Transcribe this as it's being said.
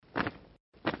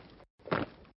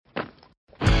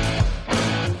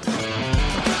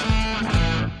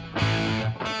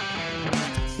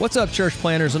What's up, church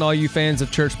planters and all you fans of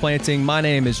church planting? My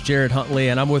name is Jared Huntley,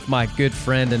 and I'm with my good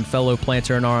friend and fellow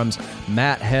planter in arms,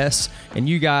 Matt Hess. And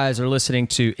you guys are listening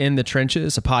to In the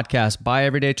Trenches, a podcast by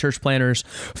everyday church planters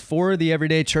for the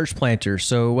everyday church planter.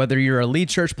 So whether you're a lead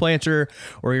church planter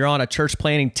or you're on a church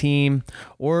planting team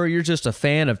or you're just a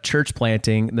fan of church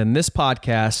planting, then this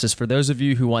podcast is for those of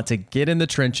you who want to get in the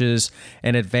trenches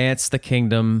and advance the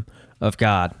kingdom of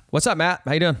God. What's up, Matt?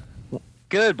 How you doing?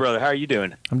 Good, brother. How are you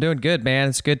doing? I'm doing good, man.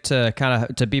 It's good to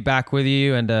to be back with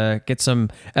you and get some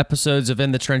episodes of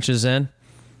In the Trenches in.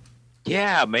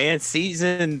 Yeah, man.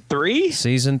 Season 3?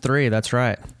 Season 3, that's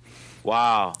right.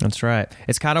 Wow. That's right.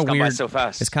 It's kind of weird. By so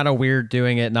fast. It's kind of weird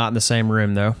doing it not in the same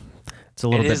room, though. It's a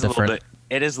little bit different.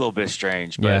 It is a little bit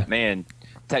strange, but man,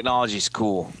 technology's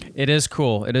cool. It is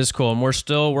cool. It is cool, and we're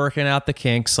still working out the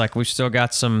kinks. Like we've still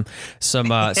got some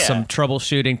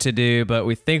troubleshooting to do, but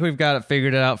we think we've got it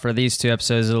figured out for these 2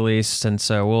 episodes at least, and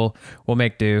so we'll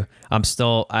make do. I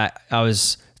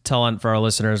was telling for our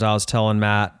listeners, I was telling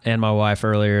Matt and my wife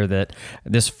earlier that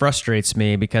this frustrates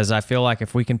me because I feel like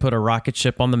if we can put a rocket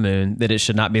ship on the moon, that it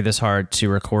should not be this hard to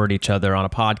record each other on a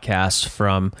podcast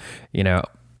from,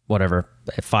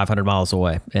 500 miles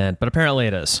away. But apparently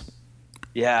it is.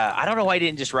 Yeah, I don't know why you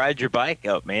didn't just ride your bike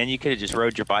up, man. You could have just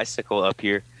rode your bicycle up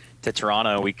here to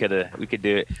Toronto. We could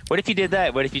do it. What if you did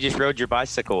that? What if you just rode your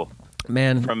bicycle,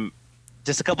 man, from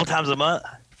just a couple times a month?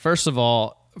 First of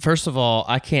all,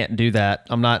 I can't do that.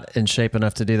 I'm not in shape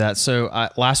enough to do that. So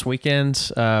last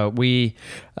weekend, there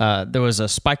was a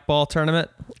spike ball tournament.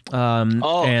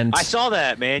 And I saw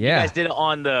that, man. Yeah. You guys did it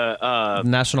on the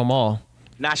National Mall.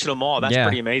 That's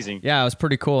pretty amazing. Yeah, it was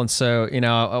pretty cool. And so,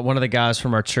 one of the guys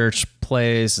from our church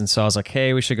plays, and so I was like,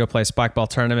 hey, we should go play a spike ball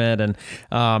tournament. And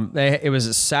it was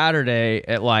a Saturday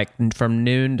at from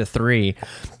noon to 3.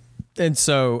 And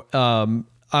so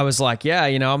I was like, yeah,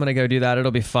 I'm going to go do that.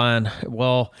 It'll be fun.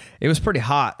 Well, it was pretty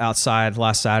hot outside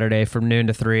last Saturday from noon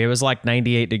to 3. It was like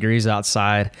 98 degrees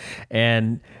outside.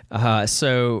 And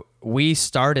so we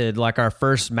started our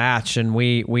first match and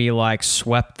we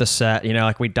swept the set,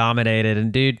 we dominated,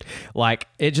 and dude,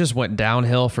 it just went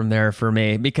downhill from there for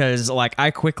me because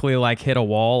I quickly hit a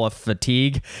wall of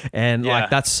fatigue and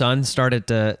that sun started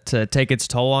to take its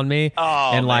toll on me.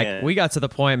 Oh, and man. We got to the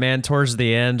point, man, towards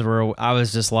the end where I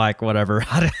was just whatever,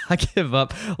 I give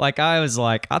up. I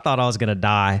thought I was going to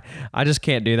die. I just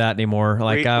can't do that anymore.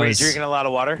 Were you drinking a lot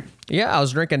of water? Yeah, I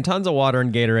was drinking tons of water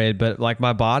and Gatorade, but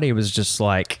my body was just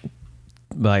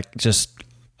just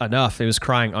enough. It was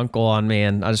crying uncle on me,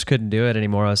 and I just couldn't do it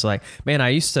anymore. I was like, man, I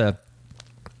used to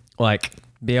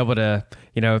be able to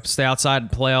stay outside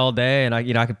and play all day, and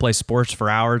I could play sports for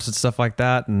hours and stuff like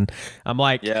that. And I'm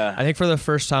I think for the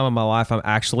first time in my life, I'm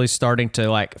actually starting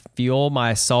to feel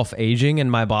myself aging in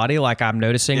my body. I'm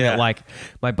noticing that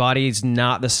my body's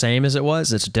not the same as it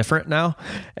was. It's different now,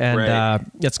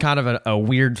 and it's kind of a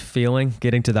weird feeling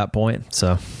getting to that point.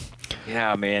 So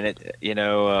yeah, man,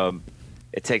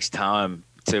 it takes time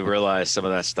to realize some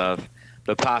of that stuff.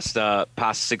 The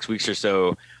past 6 weeks or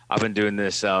so, I've been doing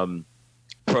this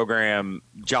program.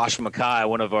 Josh Mackay,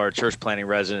 one of our church planting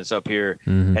residents up here,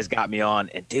 has got me on,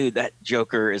 and dude, that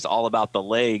joker is all about the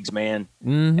legs, man.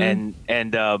 And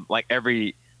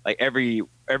every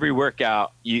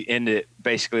workout, you end it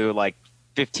basically with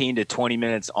 15 to 20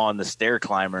 minutes on the stair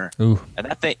climber. Ooh. And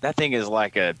that thing is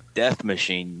like a death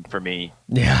machine for me.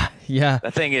 Yeah.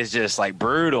 That thing is just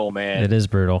brutal, man. It is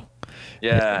brutal.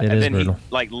 Yeah. It and is then brutal.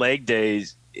 Leg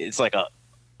days, it's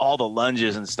all the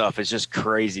lunges and stuff is just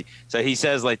crazy. So he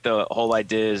says the whole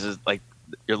idea is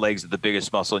your legs are the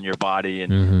biggest muscle in your body,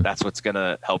 and that's what's going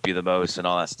to help you the most and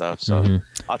all that stuff. So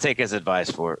I'll take his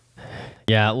advice for it.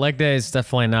 Yeah. Leg day is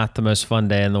definitely not the most fun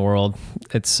day in the world.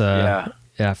 It's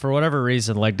yeah, for whatever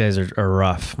reason, leg days are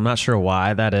rough. I'm not sure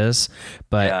why that is,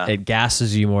 but it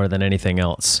gasses you more than anything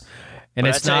else. And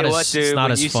it's not as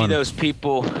fun.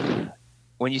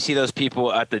 When you see those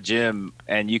people at the gym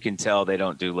and you can tell they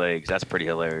don't do legs, that's pretty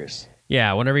hilarious.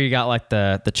 Yeah, whenever you got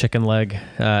the chicken leg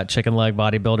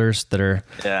bodybuilders that are,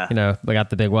 they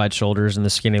got the big wide shoulders and the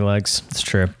skinny legs. It's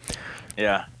true.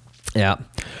 Yeah. Yeah.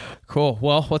 Cool.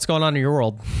 Well, what's going on in your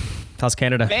world? How's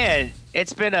Canada? Man,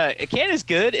 Canada's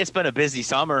good. It's been a busy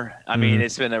summer. I mean,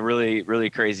 it's been a really, really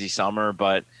crazy summer,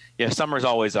 but summers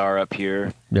always are up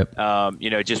here. Yep.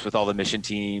 Just with all the mission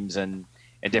teams and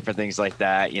different things like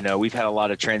that. We've had a lot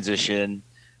of transition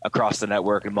across the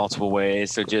network in multiple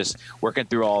ways. So just working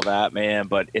through all that, man,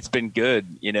 but it's been good,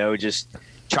 just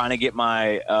trying to get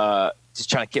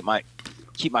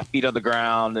keep my feet on the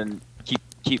ground and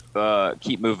keep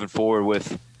moving forward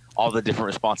with all the different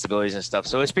responsibilities and stuff.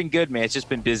 So it's been good, man. It's just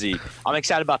been busy. I'm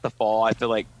excited about the fall. I feel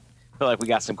like feel like we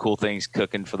got some cool things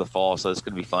cooking for the fall, so it's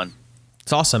going to be fun.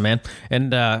 It's awesome, man.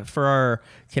 And for our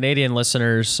Canadian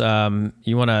listeners,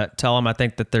 you want to tell them, I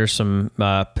think that there's some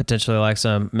potentially like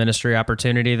some ministry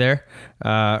opportunity there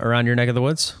around your neck of the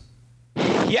woods.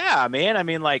 Yeah, man. I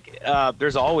mean, like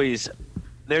there's always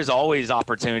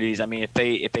opportunities. I mean, if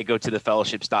they go to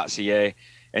thefellowships.ca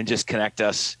and just connect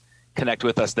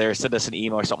with us there, send us an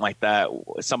email or something like that,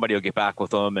 somebody will get back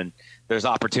with them, and there's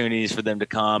opportunities for them to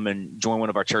come and join one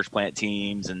of our church plant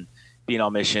teams and being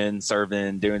on mission,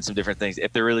 serving, doing some different things.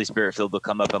 If they're really spirit filled, they'll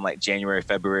come up in like January,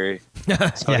 February.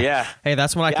 So, yeah. Hey,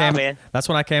 that's when I came. Man. That's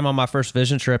when I came on my first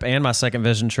vision trip and my second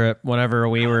vision trip. Whenever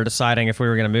we were deciding if we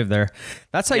were going to move there,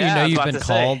 that's how you know you've been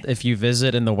called. If you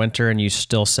visit in the winter and you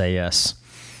still say yes.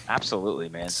 Absolutely,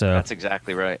 man. So that's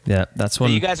exactly right. Yeah, that's when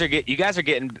so you guys are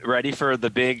getting ready for the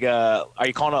big. Are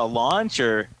you calling it a launch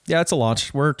or? Yeah, it's a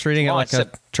launch. We're treating it like a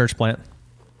church plant.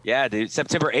 Yeah, dude.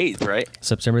 September 8th, right?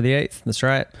 September the 8th. That's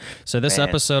right. So this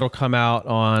episode will come out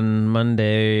on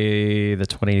Monday, the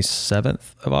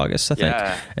 27th of August, I think.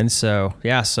 Yeah. And so,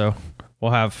 so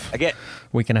we'll have a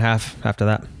week and a half after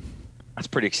that. That's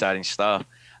pretty exciting stuff.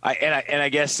 I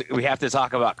guess we have to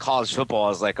talk about college football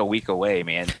is like a week away,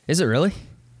 man. Is it really?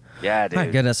 Yeah, dude. My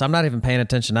goodness. I'm not even paying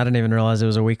attention. I didn't even realize it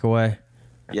was a week away.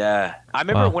 Yeah. I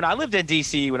remember when I lived in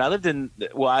D.C., I lived in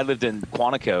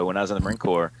Quantico when I was in the Marine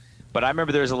Corps. But I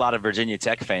remember there was a lot of Virginia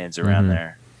Tech fans around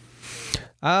there.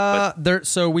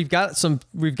 So we've got some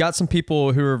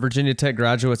people who are Virginia Tech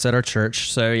graduates at our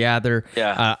church. So they're.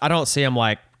 Yeah. I don't see them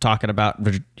like talking about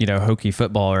Hokie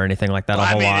football or anything like that a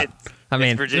whole lot.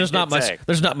 There's not much.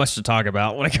 There's not much to talk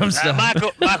about when it comes to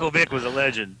Michael Vick was a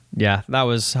legend. Yeah, that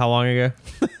was how long ago?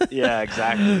 Yeah,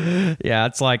 exactly. Yeah,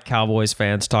 it's like Cowboys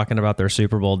fans talking about their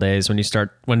Super Bowl days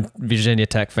when Virginia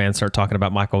Tech fans start talking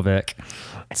about Michael Vick.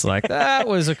 It's like that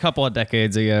was a couple of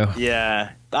decades ago.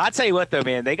 Yeah, I'll tell you what though,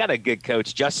 man, they got a good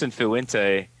coach. Justin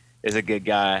Fuente is a good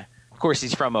guy. Of course,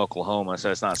 he's from Oklahoma,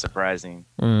 so it's not surprising.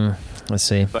 Let's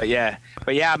see. But yeah,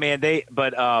 man,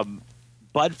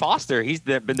 Bud Foster, he's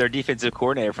been their defensive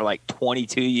coordinator for like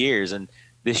 22 years, and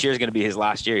this year's going to be his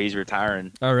last year. He's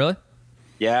retiring. Oh, really?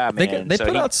 Yeah, man. They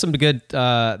put out some good.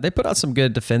 They put out some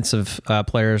good defensive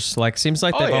players. Like, seems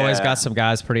like they've always got some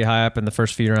guys pretty high up in the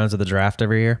first few rounds of the draft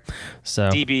every year. So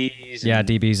DBs,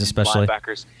 DBs especially.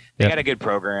 Linebackers. They got a good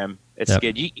program. It's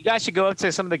good. You guys should go up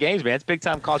to some of the games, man. It's big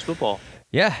time college football.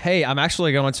 Yeah. Hey, I'm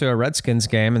actually going to a Redskins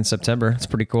game in September. It's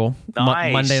pretty cool.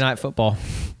 Nice. Monday Night Football.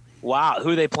 Wow, who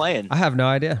are they playing? I have no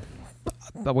idea.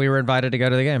 But we were invited to go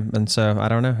to the game, and so I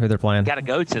don't know who they're playing. Got to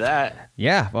go to that.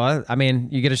 Yeah, well, I mean,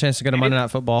 you get a chance to go to Monday Night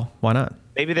Football. Why not?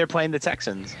 Maybe they're playing the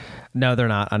Texans. No, they're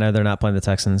not. I know they're not playing the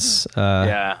Texans.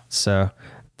 So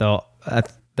they're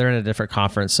in a different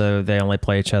conference, so they only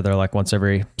play each other like once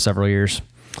every several years.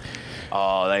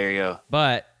 Oh, there you go.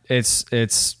 But it's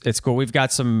cool. We've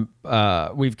got some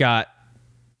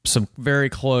very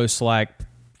close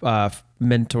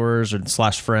mentors and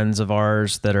 / friends of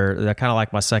ours they're kind of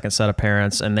like my second set of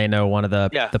parents, and they know one of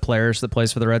the players that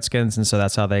plays for the Redskins, and so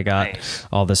that's how they got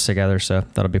all this together. So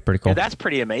that'll be pretty cool. Yeah, that's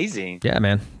pretty amazing. Yeah,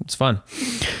 man, it's fun.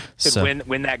 So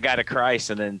win that guy to Christ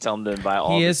and then tell him to invite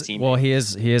all his teammates. Well, he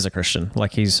is a Christian,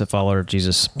 like he's a follower of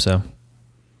Jesus. So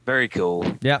very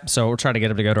cool. Yeah, so we're trying to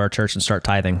get him to go to our church and start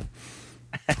tithing.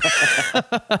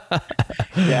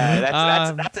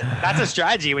 Yeah, that's a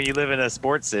strategy when you live in a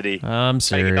sports city. I'm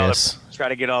serious. Try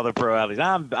to get all the pro athletes.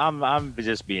 I'm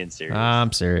just being serious.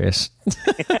 I'm serious.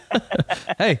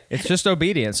 Hey, it's just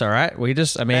obedience, all right?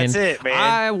 That's it, man.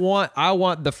 I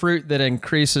want the fruit that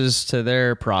increases to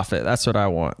their profit. That's what I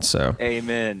want. So,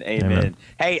 amen.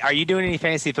 Hey, are you doing any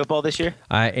fantasy football this year?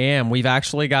 I am. We've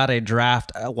actually got a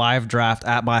live draft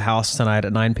at my house tonight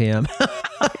at 9 p.m.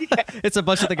 It's a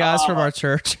bunch of the guys from our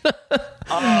church.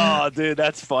 Oh, dude,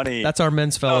 that's funny. That's our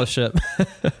men's fellowship.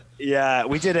 Yeah,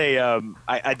 we did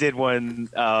I did one.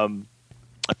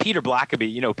 Peter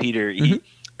Blackaby, you know Peter.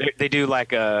 They do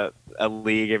like a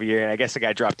league every year, and I guess the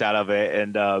guy dropped out of it,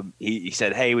 and he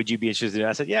said, "Hey, would you be interested in it?"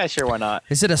 I said, "Yeah, sure, why not?"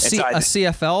 Is it a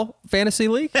CFL fantasy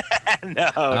league?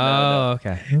 No.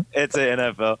 Okay. It's an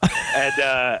NFL, and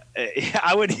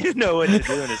I wouldn't even know what to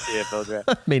do in a CFL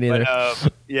draft. Me neither.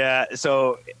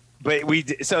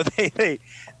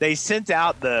 They sent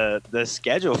out the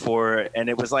schedule for it, and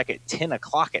it was like at 10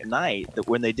 o'clock at night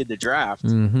when they did the draft,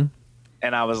 and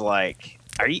I was like,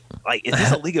 "Are you like? Is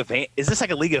this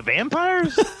like a league of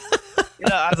vampires?"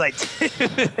 I was like,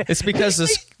 "It's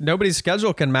because nobody's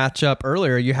schedule can match up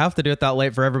earlier. You have to do it that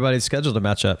late for everybody's schedule to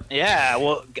match up." Yeah,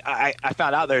 well, I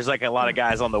found out there's like a lot of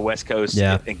guys on the West Coast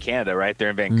in Canada, right? They're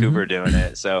in Vancouver doing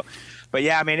it. So, but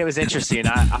yeah, I mean, it was interesting.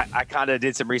 I kind of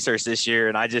did some research this year,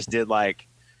 and I just did like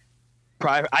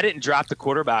I didn't draft the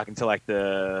quarterback until like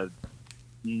the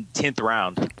 10th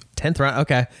round. 10th round.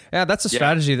 Okay. Yeah, that's a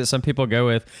strategy that some people go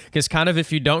with, because kind of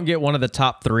if you don't get one of the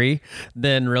top 3,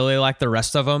 then really like the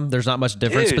rest of them, there's not much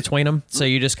difference between them. So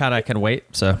you just kind of can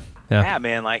wait. So yeah,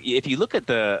 man. Like if you look at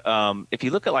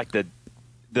like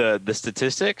the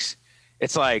statistics,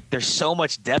 it's like there's so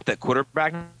much depth at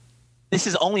quarterback. This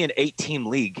is only an 8-team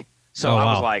league. So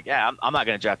I was like, yeah, I'm not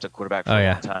going to draft a quarterback for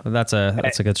a long time. That's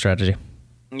a good strategy.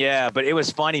 Yeah, but it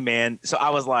was funny, man. So I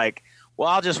was like, well,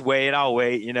 I'll just wait. I'll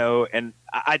wait, and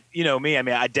I me, I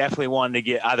mean, I definitely wanted to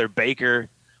get either Baker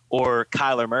or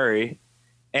Kyler Murray,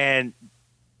 and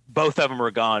both of them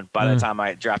were gone by the time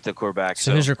I drafted a quarterback.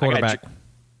 So who's your quarterback?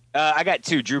 I got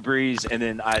 2, Drew Brees, and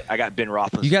then I got Ben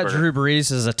Roethlisberger. You got Drew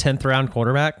Brees as a 10th round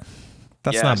quarterback?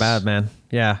 That's not bad, man.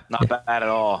 Yeah. Not bad at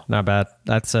all. Not bad.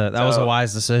 That was a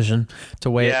wise decision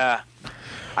to wait. Yeah.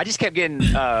 I just kept getting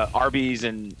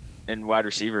RBs and wide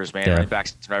receivers, man. Running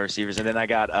backs and wide receivers. And then I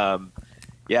got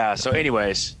so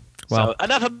anyways. Well, so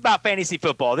enough about fantasy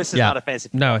football. This is not a fantasy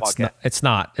football podcast.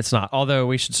 It's not. Although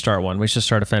we should start one. We should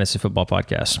start a fantasy football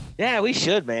podcast. Yeah, we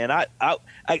should, man. I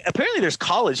apparently there's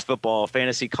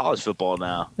fantasy college football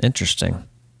now. Interesting.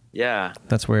 Yeah.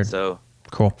 That's weird. So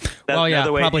cool. Well, yeah,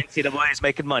 probably NCAA is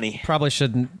making money. Probably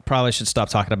should stop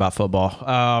talking about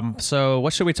football. So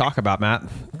what should we talk about, Matt?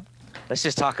 Let's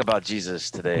just talk about Jesus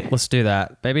today. Let's do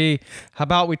that. Maybe how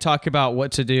about we talk about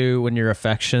what to do when your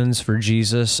affections for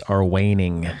Jesus are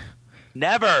waning?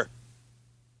 Never.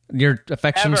 Your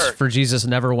affections for Jesus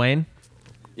never wane?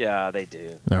 Yeah, they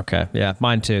do. Okay. Yeah,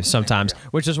 mine too, sometimes.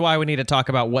 Which is why we need to talk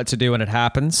about what to do when it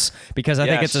happens, because I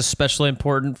think it's especially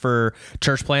important for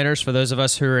church planners, for those of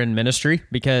us who are in ministry,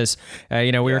 because,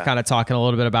 we were kind of talking a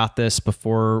little bit about this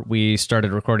before we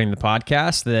started recording the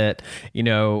podcast, that,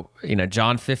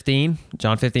 John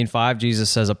 15:5, Jesus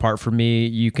says, apart from me,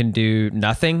 you can do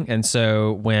nothing. And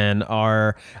so when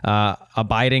our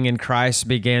abiding in Christ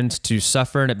begins to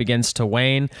suffer and it begins to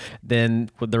wane, then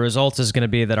the result is going to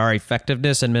be that our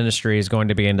effectiveness in ministry is going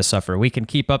to begin to suffer. We can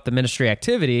keep up the ministry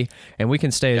activity and we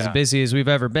can stay as busy as we've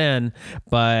ever been,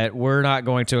 but we're not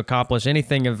going to accomplish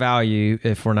anything of value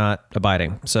if we're not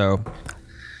abiding. So,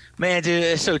 man, dude,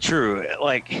 it's so true.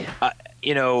 Like,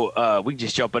 we can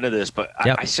just jump into this, but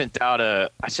I sent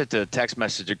a text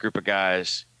message to a group of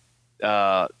guys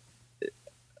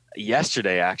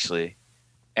yesterday, actually,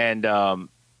 and I'm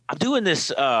doing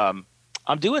this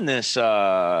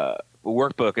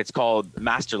workbook. It's called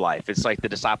Master Life. It's like the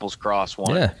Disciples Cross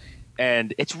one. Yeah.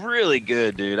 And it's really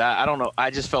good, dude. I don't know.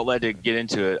 I just felt led to get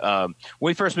into it. When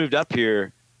we first moved up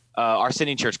here, our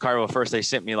sitting church, Carville, first they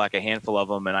sent me like a handful of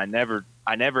them, and I never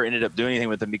ended up doing anything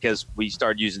with them because we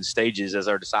started using stages as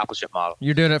our discipleship model.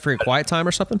 You're doing it for your quiet time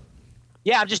or something?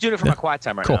 Yeah, I'm just doing it for my quiet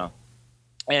time right now.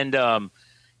 And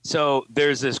so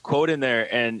there's this quote in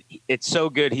there, and it's so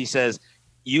good. He says,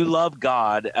 "You love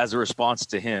God as a response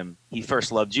to him. He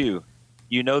first loved you.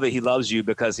 You know that he loves you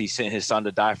because he sent his son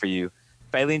to die for you.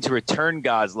 Failing to return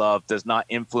God's love does not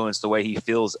influence the way he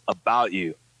feels about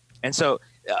you." And so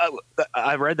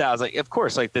I read that. I was like, of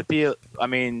course, like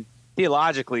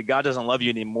theologically, God doesn't love you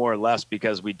any more or less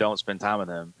because we don't spend time with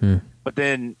him. But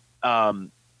then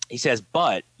he says,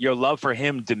 but your love for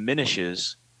him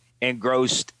diminishes and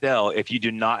grows stale if you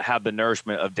do not have the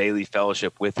nourishment of daily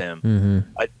fellowship with him.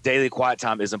 A daily quiet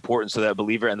time is important so that a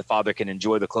believer and the Father can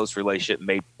enjoy the close relationship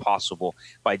made possible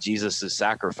by Jesus'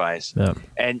 sacrifice. Yeah.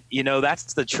 And,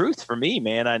 that's the truth for me,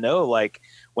 man. I know, like,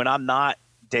 when I'm not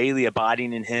daily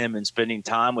abiding in him and spending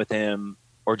time with him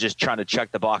or just trying to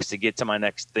check the box to get to my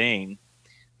next thing,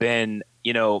 then,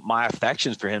 my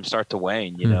affections for him start to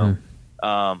wane,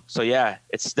 So, yeah,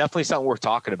 it's definitely something worth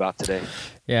talking about today.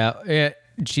 Yeah.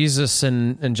 Jesus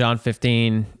in John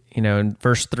 15, in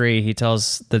verse 3, he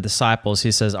tells the disciples,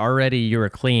 he says, already you are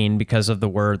clean because of the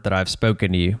word that I've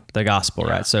spoken to you, the gospel,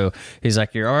 right? So he's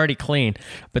like, you're already clean.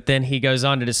 But then he goes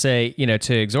on to say,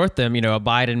 to exhort them,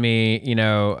 abide in me,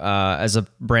 as a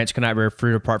branch cannot bear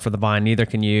fruit apart from the vine, neither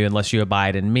can you unless you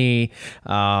abide in me.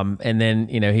 And then,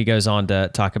 he goes on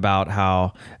to talk about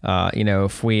how,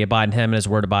 if we abide in him and his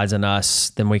word abides in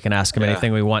us, then we can ask him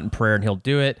anything we want in prayer and he'll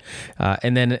do it.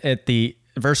 And then at the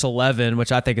verse 11,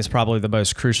 which I think is probably the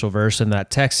most crucial verse in that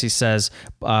text, he says,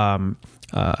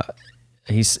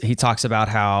 he talks about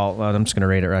how, I'm just going to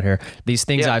read it right here. These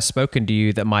things I've spoken to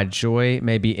you that my joy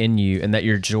may be in you and that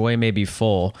your joy may be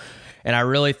full. And I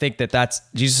really think that's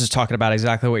Jesus is talking about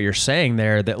exactly what you're saying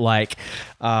there, that like,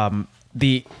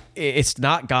 it's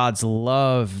not God's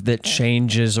love that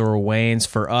changes or wanes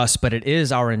for us, but it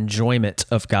is our enjoyment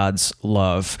of God's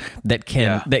love that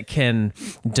can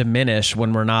diminish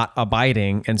when we're not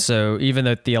abiding. And so even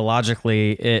though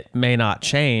theologically it may not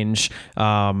change,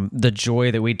 the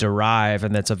joy that we derive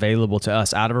and that's available to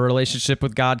us out of a relationship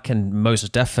with God can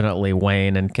most definitely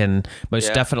wane and can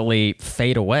most definitely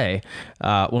fade away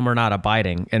when we're not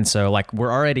abiding. And so like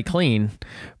we're already clean,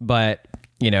 but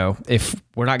if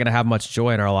we're not going to have much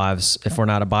joy in our lives, if we're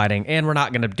not abiding, and we're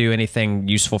not going to do anything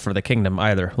useful for the kingdom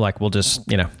either, like we'll just,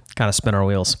 kind of spin our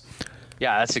wheels.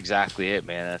 Yeah, that's exactly it,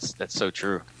 man. That's so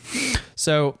true.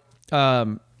 So,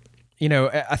 I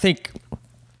think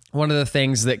one of the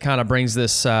things that kind of brings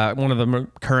this, one of the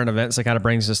current events that kind of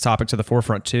brings this topic to the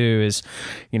forefront too is,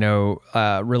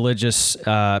 religious,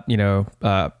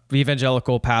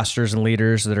 evangelical pastors and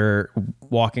leaders that are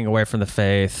walking away from the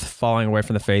faith, falling away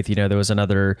from the faith. There was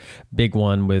another big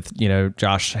one with,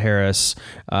 Josh Harris,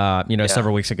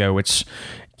 several weeks ago, which,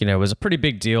 was a pretty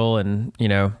big deal in,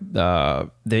 the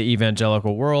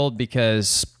evangelical world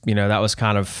because, that was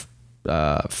kind of,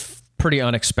 pretty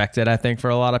unexpected, I think, for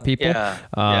a lot of people.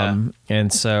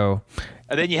 And so,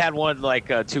 and then you had one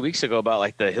like 2 weeks ago about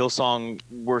like the Hillsong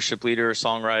worship leader,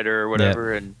 songwriter, or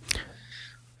whatever, and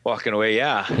walking away.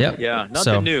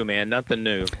 Nothing new, man. Nothing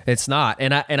new. It's not.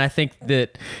 And I think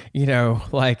that,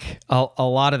 like a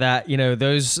lot of that,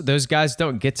 those guys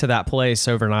don't get to that place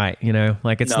overnight,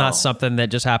 like it's not something that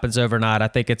just happens overnight. I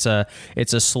think it's a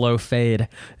slow fade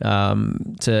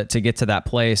to get to that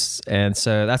place. And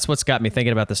so that's what's got me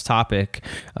thinking about this topic.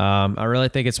 I really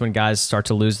think it's when guys start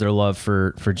to lose their love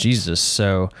for Jesus.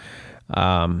 So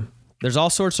there's all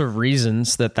sorts of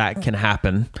reasons that can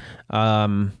happen.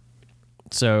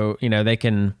 So, they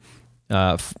can,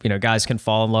 guys can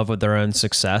fall in love with their own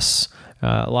success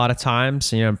a lot of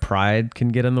times, and pride can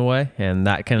get in the way, and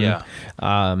that can,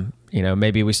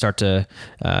 maybe we start to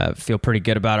feel pretty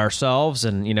good about ourselves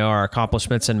and, our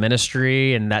accomplishments in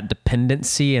ministry, and that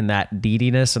dependency and that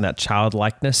neediness and that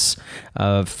childlikeness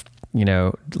of,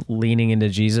 leaning into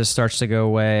Jesus starts to go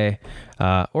away.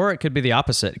 Or it could be the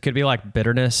opposite. It could be like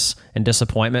bitterness and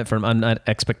disappointment from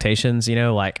expectations,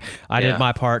 like I did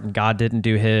my part and God didn't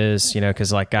do his,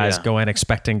 because like guys go in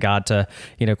expecting God to,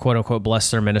 quote unquote,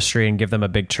 bless their ministry and give them a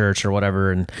big church or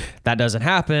whatever. And that doesn't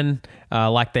happen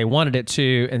like they wanted it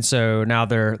to. And so now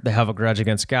they have a grudge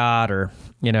against God, or,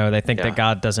 they think that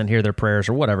God doesn't hear their prayers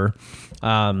or whatever.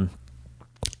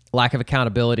 Lack of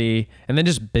accountability, and then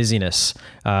just busyness.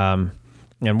 And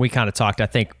we kind of talked, I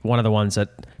think one of the ones that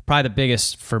probably the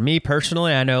biggest for me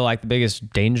personally, I know like the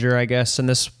biggest danger, I guess, in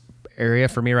this area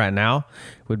for me right now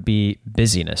would be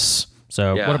busyness.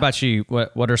 So what about you?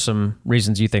 What are some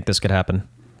reasons you think this could happen?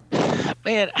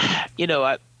 Man,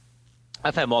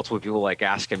 I've had multiple people like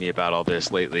asking me about all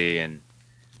this lately, and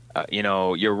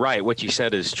you're right. What you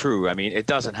said is true. I mean, it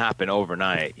doesn't happen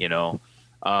overnight,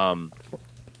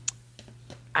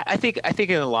 I think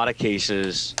in a lot of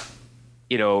cases,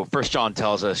 First John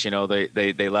tells us,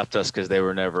 they left us because they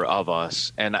were never of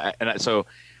us, so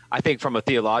I think from a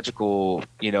theological,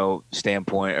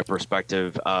 standpoint or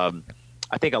perspective,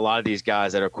 I think a lot of these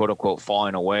guys that are quote unquote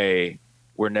falling away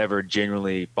were never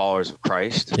genuinely followers of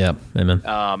Christ. Yeah, amen.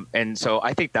 And so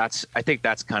I think that's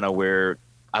kind of where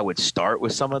I would start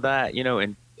with some of that,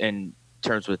 in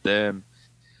terms with them.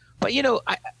 But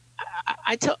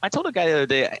I told a guy the other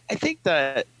day, I think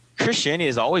that Christianity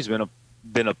has always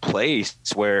been a place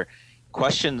where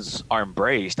questions are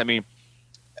embraced. I mean,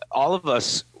 all of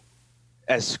us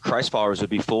as Christ followers would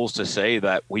be fools to say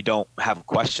that we don't have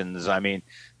questions. I mean,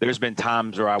 there's been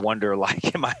times where I wonder,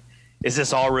 like, is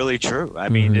this all really true? I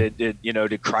mean,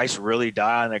 did Christ really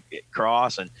die on the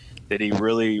cross, and did he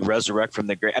really resurrect from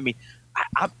the grave? I mean,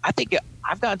 I think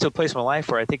I've gotten to a place in my life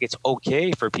where I think it's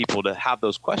okay for people to have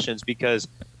those questions, because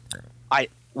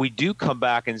we do come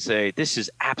back and say, this is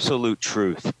absolute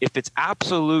truth. If it's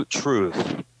absolute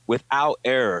truth without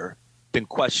error, then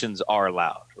questions are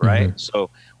allowed, right? Mm-hmm. So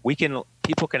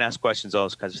people can ask questions, all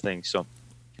those kinds of things. So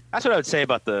that's what I would say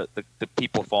about the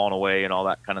people falling away and all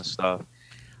that kind of stuff.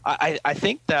 I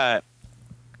think that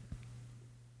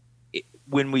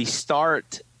when we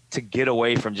start to get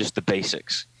away from just the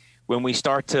basics, when we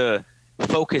start to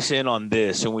focus in on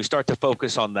this and we start to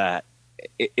focus on that,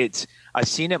 I've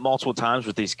seen it multiple times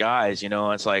with these guys,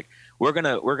 it's like, we're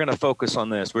going to focus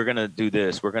on this. We're going to do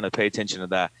this. We're going to pay attention to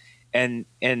that. And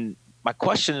my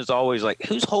question is always like,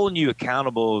 who's holding you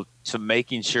accountable to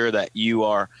making sure that you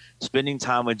are spending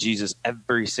time with Jesus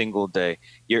every single day?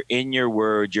 You're in your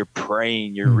word, you're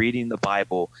praying, you're reading the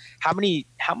Bible. How many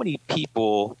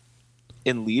people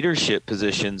in leadership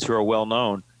positions who are well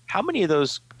known how many of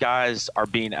those guys are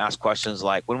being asked questions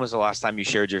like, when was the last time you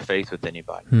shared your faith with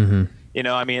anybody? Mm-hmm. You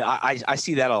know, I mean, I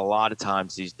see that a lot of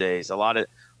times these days. A lot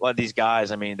of these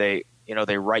guys, I mean, they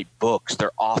write books,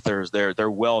 they're authors, they're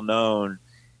well known,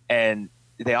 and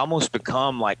they almost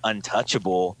become like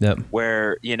untouchable. Yep.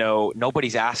 Where, you know,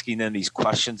 nobody's asking them these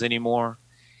questions anymore.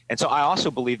 And so I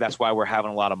also believe that's why we're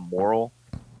having a lot of moral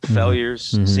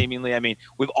failures, seemingly. I mean,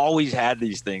 we've always had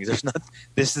these things.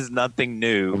 This is nothing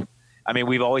new. I mean,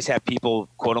 we've always had people,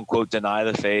 quote unquote, deny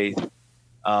the faith.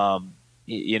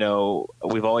 You know,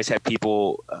 we've always had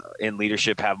people in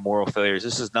leadership have moral failures.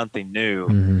 This is nothing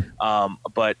new.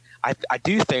 But I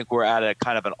do think we're at a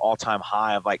kind of an all-time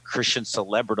high of like Christian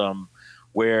celebridom,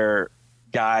 where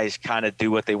guys kind of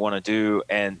do what they want to do,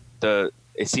 and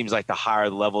it seems like the higher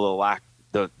the level,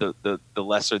 the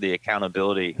lesser the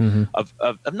accountability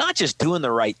of not just doing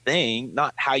the right thing,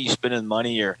 not how you spending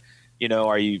money, or, you know,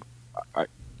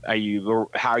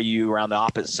 how are you around the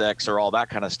opposite sex or all that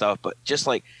kind of stuff, but just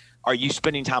like, are you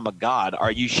spending time with God?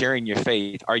 Are you sharing your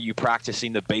faith? Are you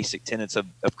practicing the basic tenets of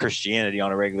Christianity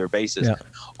on a regular basis? Yeah.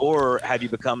 Or have you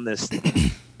become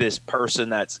this person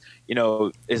that's, you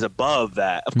know, is above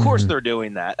that? Of course they're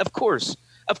doing that. Of course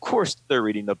they're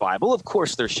reading the Bible. Of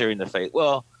course they're sharing the faith.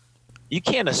 Well, you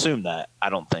can't assume that, I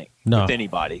don't think, with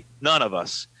anybody. None of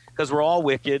us, because we're all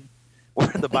wicked.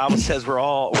 The Bible says we're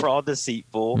all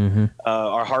deceitful.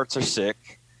 Our hearts are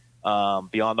sick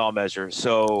beyond all measure.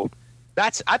 So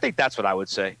I think that's what I would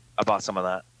say about some of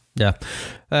that. Yeah,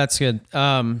 that's good.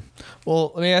 Well,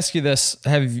 let me ask you this.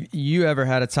 Have you ever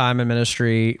had a time in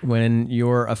ministry when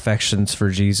your affections for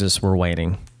Jesus were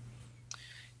waning?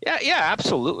 Yeah,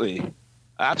 absolutely.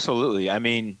 Absolutely. I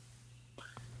mean,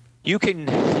 you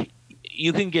can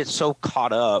get so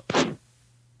caught up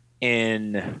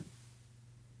in,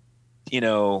 you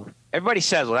know, everybody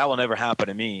says, well, that will never happen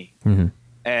to me.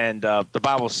 And the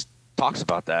Bible talks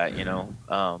about that, you know.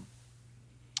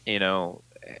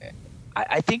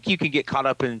 I think you can get caught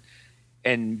up in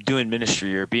doing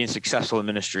ministry or being successful in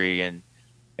ministry, and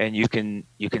you can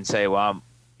say, well,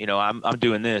 I'm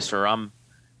doing this, or I'm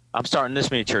starting this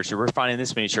many churches, or we're finding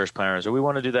this many church planners, or we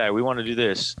want to do that, or we want to do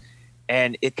this.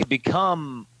 And it could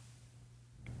become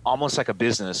almost like a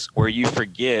business where you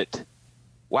forget,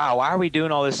 wow, why are we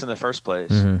doing all this in the first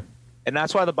place? And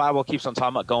that's why the Bible keeps on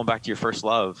talking about going back to your first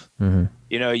love.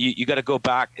 You know, you got to go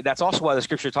back. That's also why the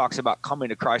scripture talks about coming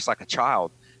to Christ like a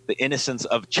child, the innocence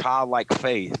of childlike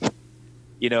faith.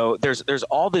 You know, there's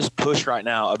all this push right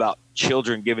now about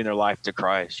children giving their life to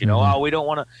Christ. You know, we don't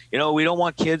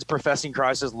want kids professing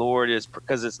Christ as Lord, is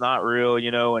because it's not real,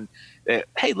 you know. And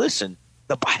hey, listen,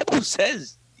 the Bible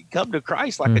says you come to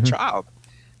Christ like a child.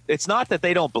 It's not that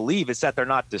they don't believe, it's that they're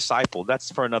not discipled.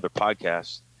 That's for another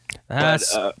podcast.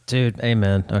 That's dude,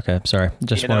 amen. Okay, sorry.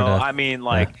 Just wanted to, I mean,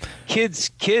 like, kids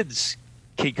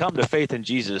can come to faith in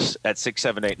Jesus at 6,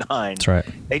 7, 8, 9. That's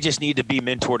right. They just need to be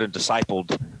mentored and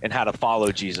discipled in how to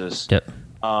follow Jesus. Yep.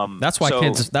 That's why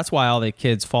all the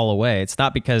kids fall away. It's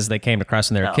not because they came to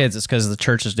Christ when they were kids. It's because the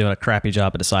church is doing a crappy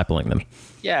job of discipling them.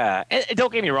 Yeah, and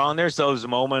don't get me wrong. There's those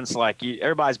moments like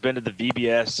everybody's been to the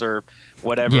VBS or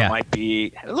whatever it might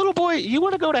be. Little boy, you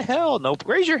want to go to hell? No,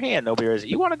 raise your hand. Nobody raises.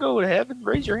 You want to go to heaven?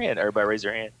 Raise your hand. Everybody raise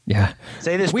their hand. Yeah.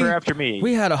 Say this prayer after me.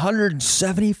 We had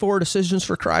 174 decisions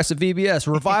for Christ at VBS.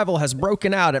 Revival has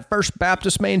broken out at First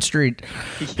Baptist Main Street.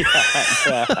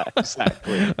 Yeah,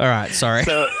 exactly. All right, sorry.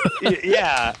 So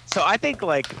I think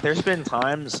like there's been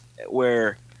times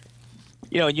where,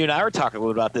 you know, you and I were talking a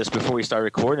little about this before we started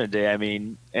recording today. I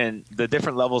mean, and the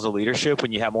different levels of leadership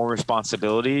when you have more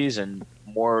responsibilities and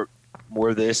more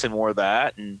of this and more of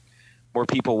that, and more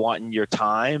people wanting your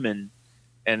time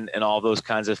and all those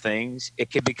kinds of things,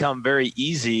 it can become very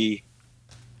easy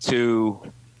to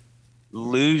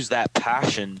lose that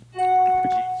passion for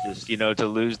Jesus, you know, to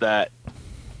lose that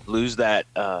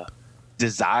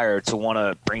desire to want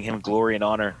to bring him glory and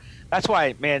honor. That's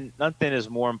why, man, nothing is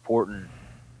more important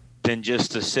than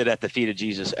just to sit at the feet of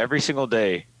Jesus every single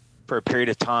day for a period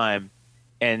of time.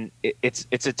 And it's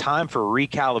a time for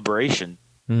recalibration.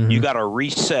 You got to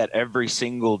reset every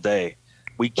single day.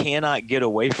 We cannot get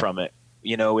away from it.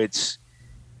 You know,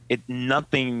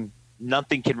 nothing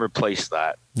can replace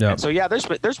that. Yep. And so, yeah, there's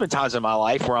been times in my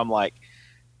life where I'm like,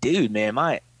 dude,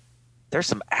 man, there's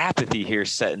some apathy here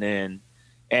setting in.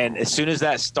 And as soon as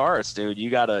that starts, dude, you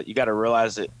gotta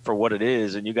realize it for what it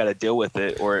is, and you gotta deal with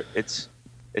it, or it's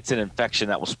an infection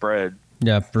that will spread.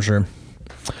 Yeah, for sure.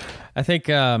 I think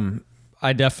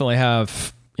I definitely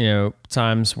have, you know,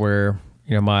 times where,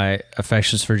 you know, my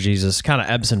affections for Jesus kind of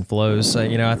ebbs and flows.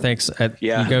 You know, I think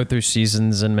you go through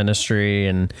seasons in ministry,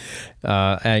 and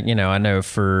and, you know, I know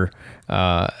for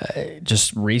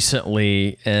just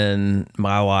recently in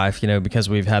my life, you know, because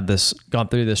we've gone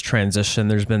through this transition,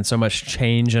 there's been so much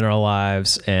change in our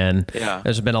lives, and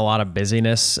there's been a lot of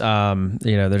busyness. You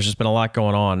know, there's just been a lot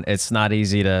going on. It's not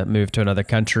easy to move to another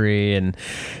country and,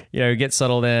 you know, get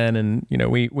settled in. And, you know,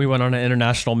 we went on an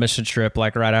international mission trip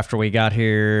like right after we got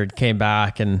here, came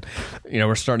back, and, you know,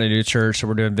 we're starting to do church, and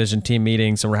we're doing vision team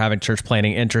meetings, and we're having church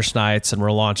planning interest nights, and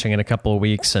we're launching in a couple of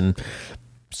weeks. And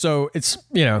so it's,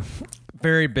 you know,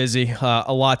 very busy,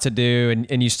 a lot to do.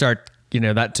 And you start, you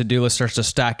know, that to-do list starts to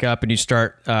stack up, and you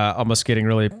start almost getting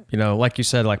really, you know, like you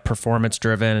said, like performance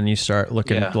driven, and you start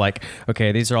looking like,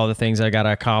 okay, these are all the things I got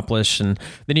to accomplish. And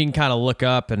then you can kind of look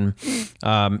up and,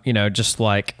 you know, just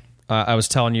like, I was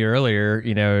telling you earlier,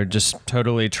 you know, just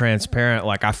totally transparent.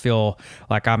 Like, I feel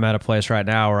like I'm at a place right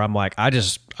now where I'm like, I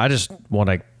just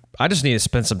need to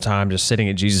spend some time just sitting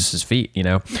at Jesus's feet, you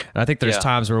know? And I think there's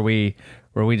times where we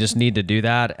just need to do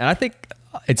that. And I think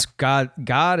it's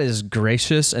God is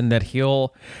gracious, and that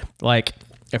he'll, like,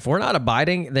 if we're not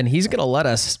abiding, then he's going to let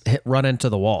us run into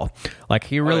the wall. Like,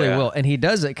 he really will. And he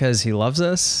does it because he loves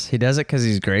us. He does it because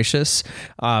he's gracious,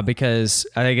 because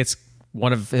I think it's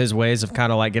one of his ways of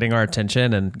kind of like getting our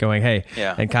attention and going, hey,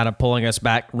 and kind of pulling us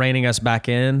back, reining us back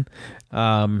in.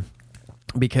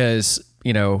 Because,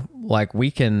 you know, like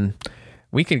we can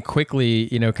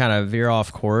quickly, you know, kind of veer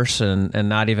off course and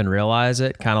not even realize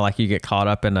it. Kind of like you get caught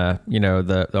up in you know,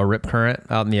 the rip current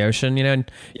out in the ocean, you know, and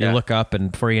you look up,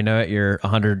 and before you know it, you're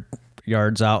 100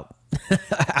 yards out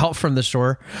from the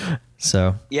shore.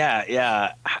 So,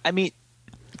 yeah. I mean,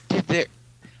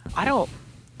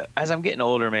 as I'm getting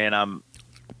older, man,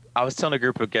 I was telling a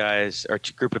group of guys or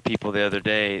group of people the other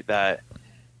day that,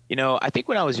 you know, I think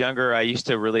when I was younger, I used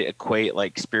to really equate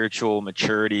like spiritual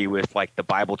maturity with like the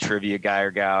Bible trivia guy or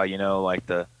gal, you know, like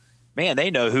they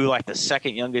know who like the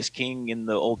second youngest king in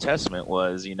the Old Testament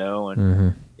was, you know,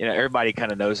 and, you know, everybody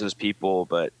kind of knows those people.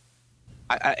 But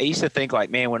I used to think like,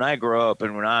 man, when I grow up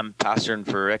and when I'm pastoring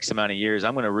for X amount of years,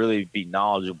 I'm going to really be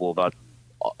knowledgeable about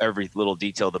every little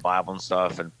detail of the Bible and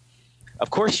stuff. And of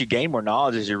course you gain more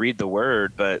knowledge as you read the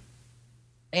word, but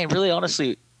man, really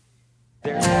honestly,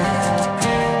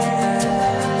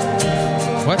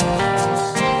 what?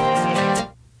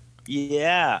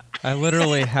 Yeah. I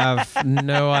literally have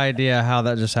no idea how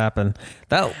that just happened.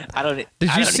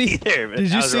 Did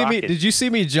you see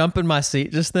me jump in my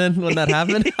seat just then when that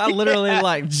happened? I literally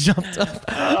like jumped up.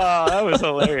 Oh, that was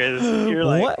hilarious. You're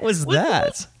like, what was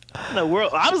that? In the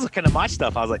world, I was looking at my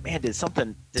stuff. I was like, man, did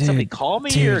somebody call me,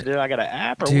 or did I got an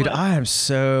app, or dude, what?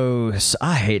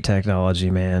 I hate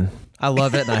technology, man. I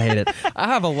love it and I hate it. I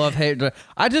have a love-hate.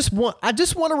 I just want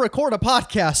to record a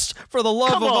podcast for the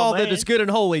love of all that is good and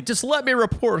holy. Just let me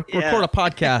record a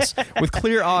podcast with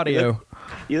clear audio.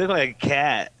 You look like a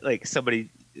cat, like somebody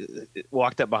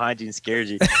walked up behind you and scared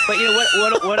you. But you know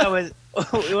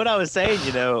what I was saying,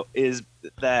 you know, is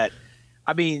that,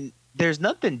 I mean, there's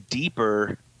nothing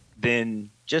deeper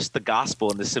than just the gospel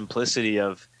and the simplicity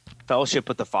of fellowship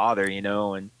with the Father, you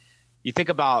know. And you think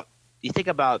about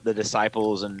the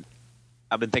disciples, and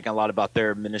I've been thinking a lot about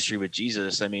their ministry with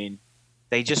Jesus. I mean,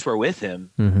 they just were with him.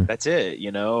 Mm-hmm. That's it,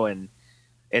 you know. And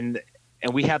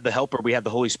we have the Helper, we have the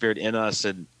Holy Spirit in us,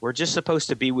 and we're just supposed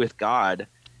to be with God.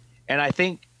 And I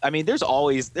think, I mean, there's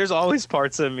always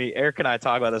parts of me. Eric and I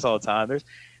talk about this all the time.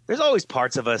 There's always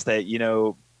parts of us that, you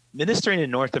know, ministering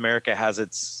in North America has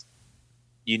its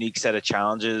unique set of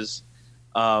challenges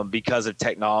because of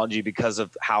technology, because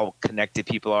of how connected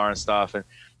people are and stuff. And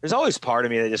there's always part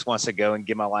of me that just wants to go and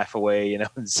give my life away, you know,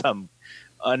 in some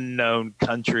unknown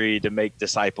country to make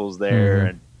disciples there.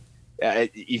 Mm-hmm. And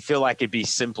you feel like it'd be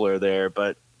simpler there,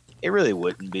 but it really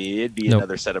wouldn't be. It'd be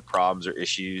another set of problems or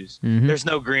issues. Mm-hmm. There's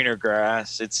no greener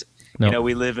grass. You know,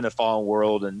 we live in a fallen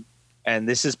world, and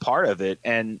this is part of it.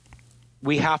 And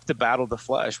we have to battle the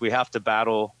flesh. We have to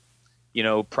battle, you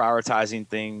know, prioritizing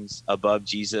things above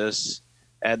Jesus.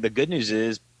 And the good news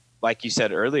is, like you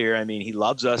said earlier, I mean, he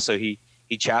loves us, so he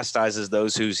chastises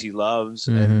those who he loves.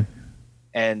 Mm-hmm.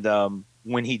 And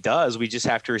when he does, we just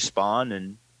have to respond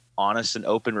in honest and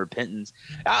open repentance.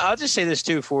 I'll just say this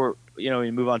too, before, you know,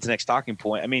 we move on to the next talking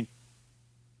point. I mean,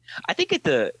 I think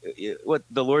what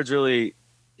the Lord's really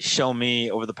shown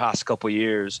me over the past couple of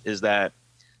years is that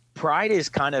pride is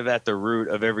kind of at the root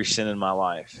of every sin in my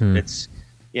life. It's,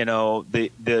 you know,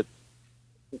 the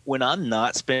when I'm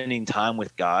not spending time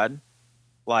with God,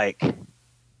 like,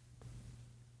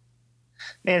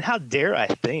 man, how dare I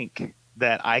think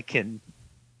that I can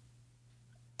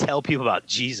tell people about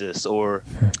Jesus or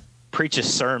preach a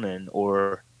sermon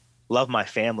or love my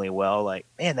family well? Like,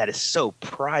 man, that is so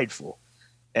prideful.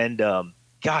 And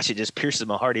gosh, it just pierces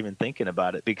my heart even thinking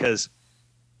about it, because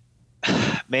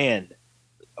man,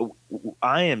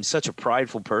 I am such a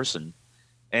prideful person.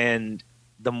 And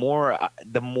the more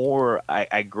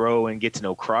I grow and get to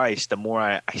know Christ, the more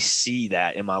I see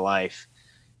that in my life.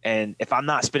 And if I'm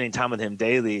not spending time with him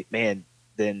daily, man,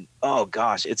 then, oh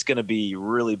gosh, it's going to be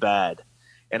really bad.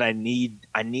 And I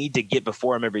need to get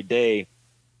before him every day.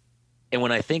 And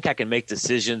when I think I can make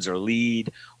decisions or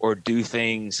lead or do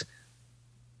things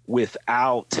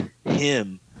without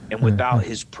him and without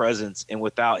his presence and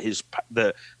without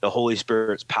the Holy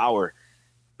Spirit's power,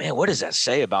 man, what does that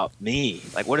say about me?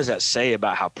 Like, what does that say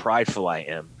about how prideful I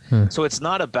am? So it's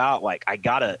not about like, I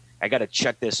gotta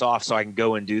check this off so I can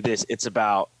go and do this. It's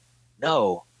about,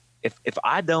 no, if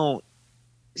I don't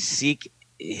seek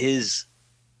his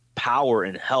power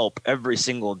and help every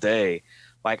single day,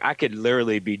 like I could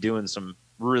literally be doing some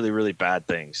really, really bad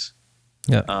things.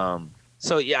 Yeah.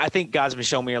 So yeah, I think God's been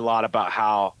showing me a lot about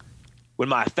how when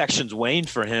my affections wane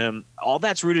for him, all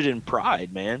that's rooted in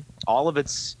pride, man. All of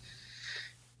it's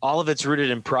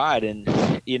rooted in pride.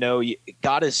 And, you know,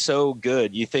 God is so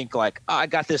good. You think like, oh, I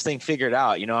got this thing figured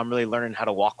out. You know, I'm really learning how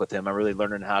to walk with him. I'm really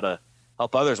learning how to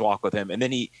help others walk with him. And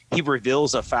then he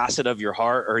reveals a facet of your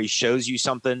heart, or he shows you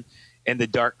something in the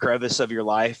dark crevice of your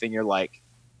life. And you're like,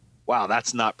 wow,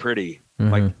 that's not pretty.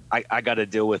 Like I got to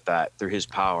deal with that through his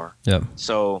power. Yep.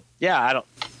 So yeah,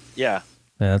 yeah,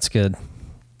 that's good.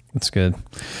 That's good.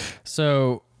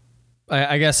 So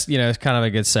I guess, you know, it's kind of a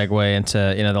good segue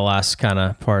into, you know, the last kind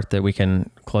of part that we can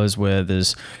close with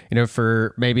is, you know,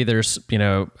 for maybe there's, you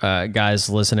know, guys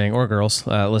listening or girls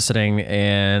listening,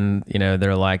 and, you know,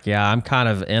 they're like, yeah, I'm kind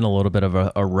of in a little bit of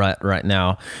a rut right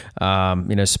now.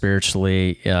 You know,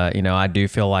 spiritually, you know, I do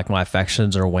feel like my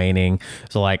affections are waning.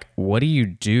 So like, what do you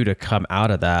do to come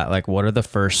out of that? Like, what are the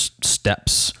first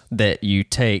steps that you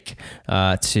take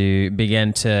to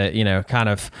begin to, you know, kind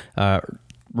of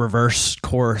reverse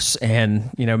course and,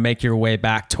 you know, make your way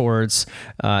back towards,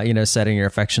 you know, setting your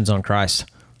affections on Christ?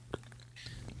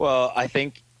 Well, I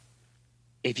think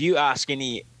if you ask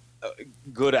any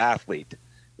good athlete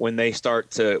when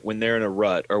they're in a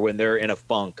rut or when they're in a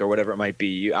funk or whatever it might be,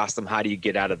 you ask them, how do you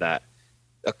get out of that?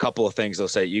 A couple of things they'll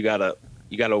say. You gotta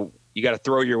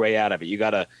throw your way out of it. You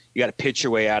gotta pitch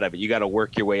your way out of it. You gotta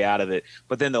work your way out of it.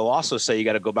 But then they'll also say you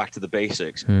gotta go back to the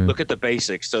basics. Look at the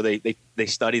basics. So they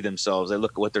study themselves. They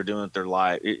look at what they're doing with their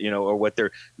life, you know, or what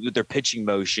their pitching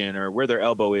motion or where their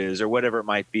elbow is or whatever it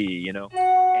might be, you know.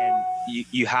 And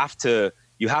you have to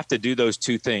do those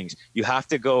two things. You can't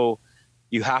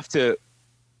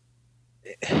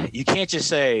just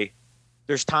say,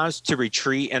 there's times to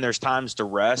retreat and there's times to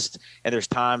rest and there's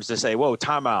times to say, whoa,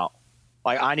 time out.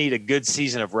 Like, I need a good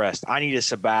season of rest. I need a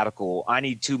sabbatical. I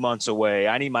need 2 months away.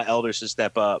 I need my elders to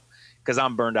step up because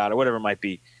I'm burned out or whatever it might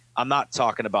be. I'm not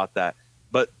talking about that.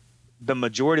 But the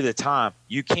majority of the time,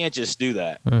 you can't just do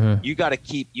that. You got to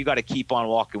keep on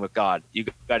walking with God. You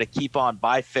got to keep on,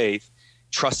 by faith,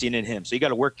 trusting in him. So you got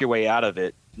to work your way out of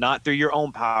it, not through your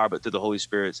own power, but through the Holy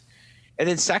Spirit's. And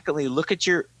then secondly, look at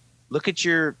your,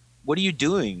 what are you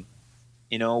doing?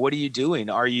 You know, what are you doing?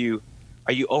 Are you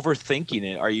overthinking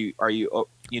it? Are you,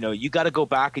 you know, you got to go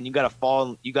back and you got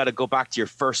to go back to your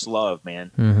first love,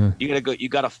 man. You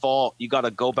got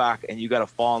to go back and you got to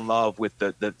fall in love with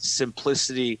the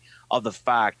simplicity of the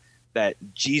fact that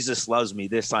Jesus loves me.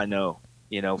 This I know,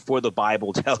 you know, for the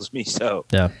Bible tells me so.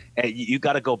 Yeah. And you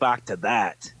got to go back to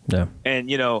that. Yeah. And,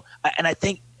 you know, and I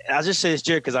think, I'll just say this,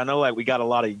 Jared, because I know like we got a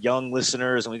lot of young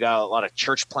listeners and we got a lot of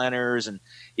church planners, and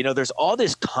you know, there's all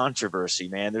this controversy,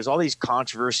 man. There's all these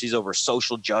controversies over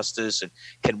social justice and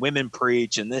can women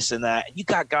preach and this and that. And you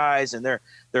got guys and they're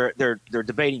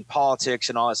debating politics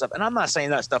and all that stuff. And I'm not saying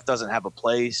that stuff doesn't have a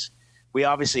place. We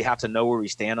obviously have to know where we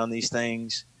stand on these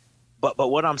things. But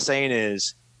what I'm saying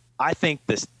is, I think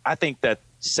that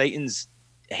Satan's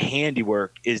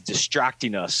handiwork is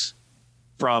distracting us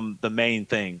from the main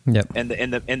thing. Yep. and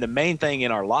the main thing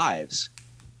in our lives,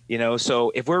 you know.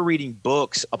 So if we're reading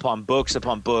books upon books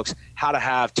upon books, how to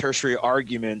have tertiary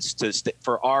arguments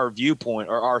for our viewpoint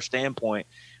or our standpoint,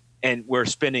 and we're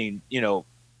spending, you know,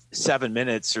 7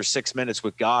 minutes or 6 minutes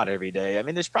with God every day, I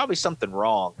mean, there's probably something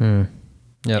wrong.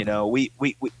 Yep. You know, we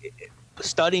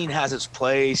studying has its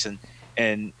place,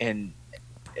 and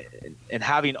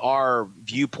having our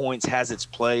viewpoints has its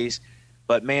place.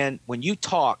 But man, when you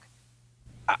talk,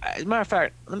 as a matter of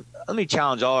fact, let me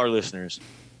challenge all our listeners.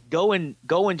 Go and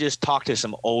just talk to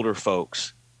some older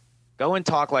folks. Go and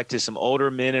talk like to some older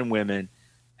men and women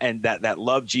and that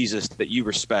love Jesus, that you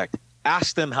respect.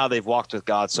 Ask them how they've walked with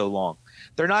God so long.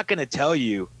 They're not going to tell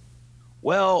you,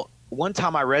 well, one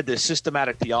time I read this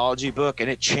systematic theology book and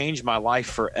it changed my life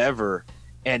forever.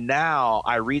 And now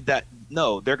I read that.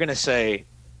 No, they're going to say,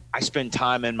 I spend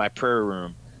time in my prayer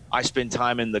room. I spend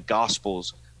time in the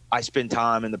Gospels. I spend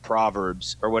time in the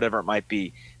Proverbs or whatever it might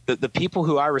be. The people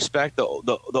who I respect,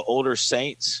 the older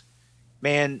saints,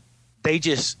 man, they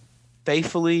just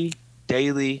faithfully,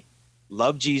 daily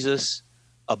love Jesus,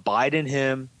 abide in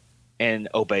him, and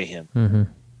obey him. Mm-hmm.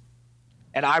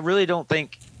 And I really don't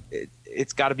think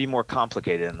it's got to be more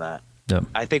complicated than that. Yeah.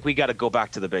 I think we got to go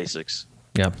back to the basics.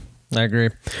 Yeah, I agree.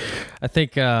 I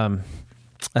think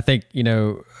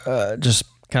just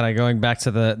kind of going back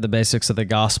to the basics of the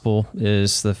gospel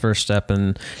is the first step.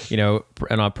 And, and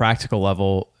on a practical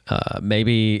level,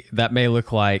 maybe that may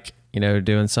look like,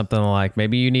 doing something like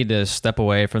maybe you need to step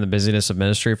away from the busyness of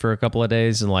ministry for a couple of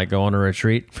days and like go on a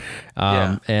retreat.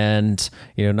 And,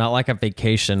 not like a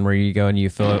vacation where you go and you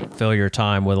fill your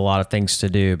time with a lot of things to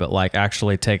do, but like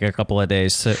actually take a couple of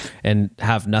days and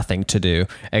have nothing to do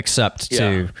except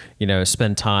to,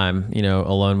 spend time,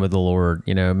 alone with the Lord.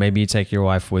 Maybe you take your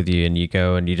wife with you and you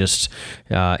go and you just,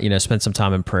 spend some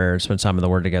time in prayer and spend time in the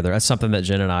Word together. That's something that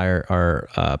Jen and I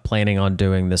are planning on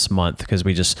doing this month because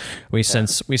we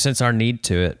sense our need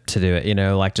to do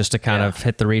it, like just to kind of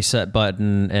hit the reset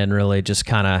button and really just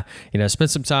kind of,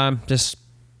 spend some time just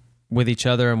with each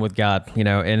other and with God,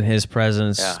 in his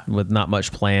presence with not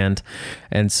much planned.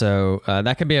 And so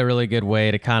that can be a really good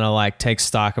way to kind of like take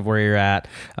stock of where you're at,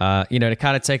 to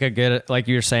kind of take a good, like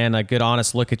you were saying, a good,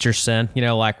 honest look at your sin,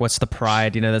 like what's the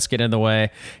pride, that's getting in the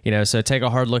way, so take a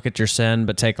hard look at your sin,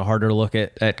 but take a harder look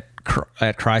at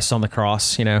Christ on the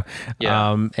cross, and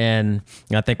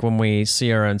I think when we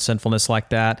see our own sinfulness like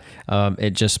that, it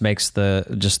just makes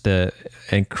the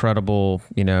incredible,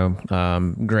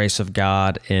 grace of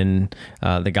God in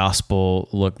the gospel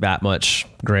look that much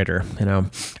greater.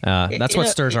 That's what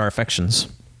stirs our affections.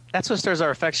 That's what stirs our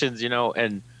affections,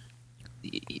 and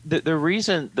the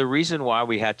reason why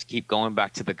we had to keep going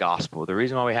back to the gospel, the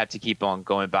reason why we had to keep on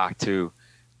going back to,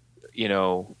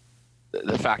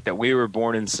 the fact that we were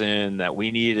born in sin, that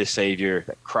we needed a savior,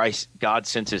 that God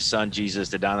sent his son Jesus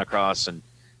to die on the cross, and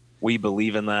we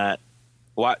believe in that.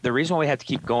 The reason why we have to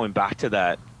keep going back to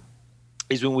that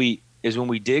is when we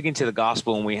dig into the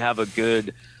gospel and we have a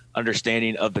good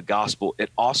understanding of the gospel, it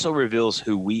also reveals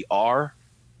who we are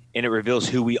and it reveals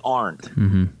who we aren't.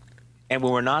 Mm-hmm. And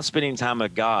when we're not spending time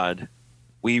with God,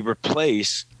 we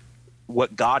replace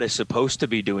what God is supposed to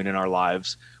be doing in our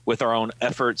lives with our own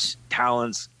efforts,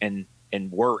 talents, and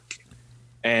work.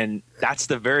 And that's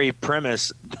the very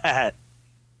premise that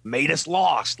made us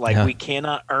lost. Like we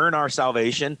cannot earn our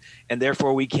salvation, and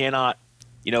therefore we cannot,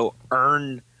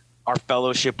 earn our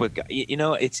fellowship with God. We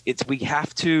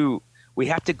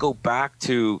have to go back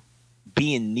to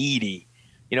being needy.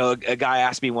 A guy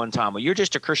asked me one time, well, you're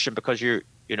just a Christian because you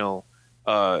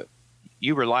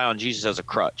rely on Jesus as a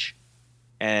crutch.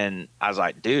 And I was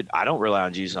like, dude, I don't rely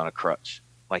on Jesus on a crutch.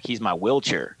 Like, he's my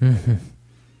wheelchair. Mm-hmm.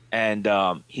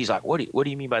 And he's like, what do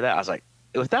you mean by that? I was like,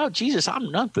 without Jesus,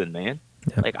 I'm nothing, man.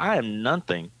 Yeah. Like, I am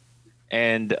nothing.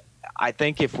 And I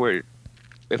think if we're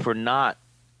not,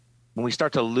 when we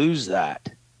start to lose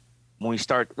that, when we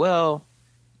start, I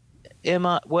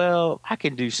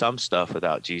can do some stuff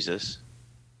without Jesus.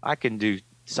 I can do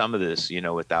some of this,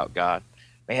 without God.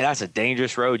 Man, that's a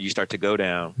dangerous road you start to go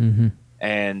down. Mm-hmm.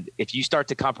 And if you start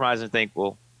to compromise and think,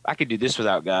 well, I can do this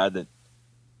without God, then,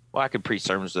 I can preach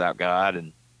sermons without God,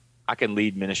 and I can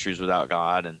lead ministries without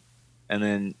God. And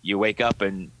then you wake up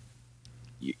and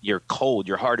you're cold.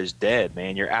 Your heart is dead,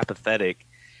 man. You're apathetic.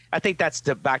 I think that's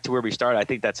back to where we started. I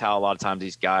think that's how a lot of times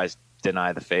these guys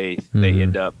deny the faith. Mm-hmm. They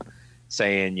end up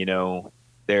saying,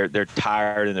 they're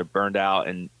tired and they're burned out,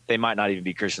 and they might not even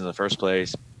be Christians in the first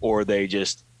place, or they've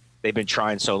been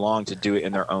trying so long to do it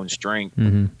in their own strength.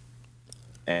 Mm-hmm.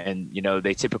 And,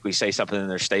 they typically say something in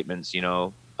their statements,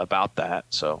 about that.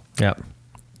 So, yeah,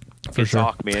 for sure.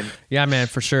 Talk, man. Yeah, man,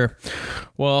 for sure.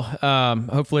 Well,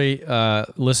 hopefully,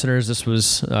 listeners, this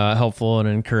was helpful and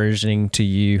encouraging to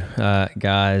you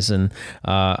guys. And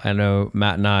I know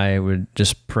Matt and I would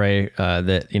just pray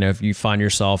that, if you find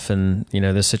yourself in,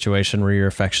 this situation where your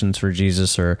affections for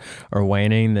Jesus are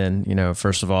waning, then,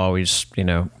 first of all, we just,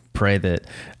 pray that,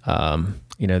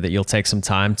 that you'll take some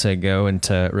time to go and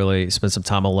to really spend some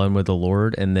time alone with the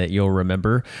Lord, and that you'll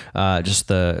remember just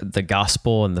the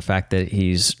gospel and the fact that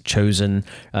he's chosen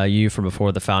you from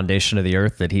before the foundation of the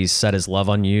earth, that he's set his love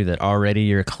on you, that already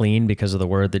you're clean because of the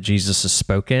word that Jesus has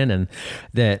spoken, and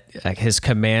that his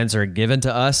commands are given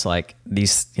to us. Like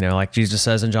these, like Jesus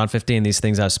says in John 15, these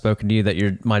things I've spoken to you,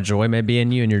 that my joy may be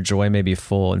in you and your joy may be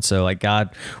full. And so God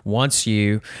wants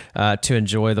you to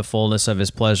enjoy the fullness of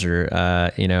his pleasure,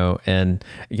 and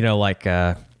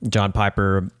John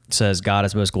Piper says God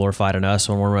is most glorified in us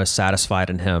when we're most satisfied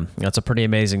in him. That's a pretty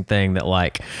amazing thing that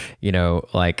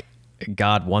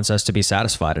God wants us to be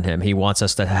satisfied in him. He wants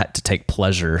us to take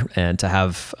pleasure and to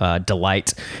have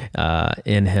delight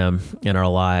in him in our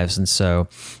lives. And so,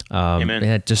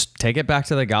 just take it back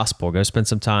to the gospel. Go spend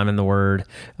some time in the Word.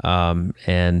 And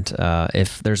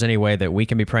if there's any way that we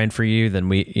can be praying for you, then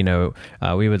we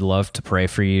would love to pray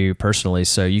for you personally.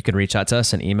 So you can reach out to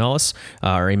us and email us.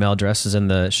 Our email address is in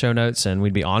the show notes, and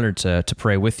we'd be honored to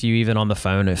pray with you, even on the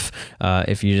phone,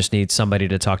 if you just need somebody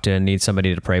to talk to and need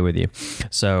somebody to pray with you.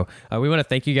 So we want to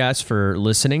thank you guys for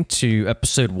listening to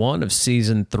episode 1 of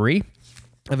season 3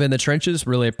 of In the Trenches.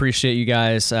 Really appreciate you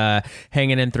guys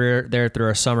hanging in through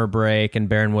our summer break and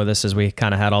bearing with us as we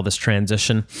kind of had all this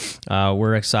transition.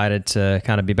 We're excited to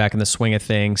kind of be back in the swing of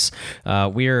things.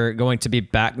 We are going to be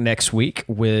back next week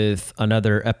with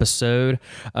another episode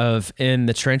of In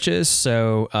the Trenches.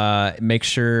 So make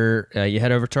sure you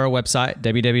head over to our website,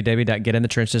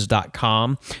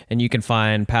 www.getinthetrenches.com, and you can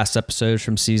find past episodes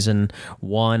from season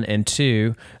 1 and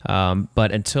 2.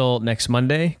 But until next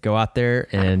Monday, go out there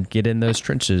and get in those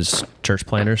trenches, church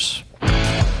planners.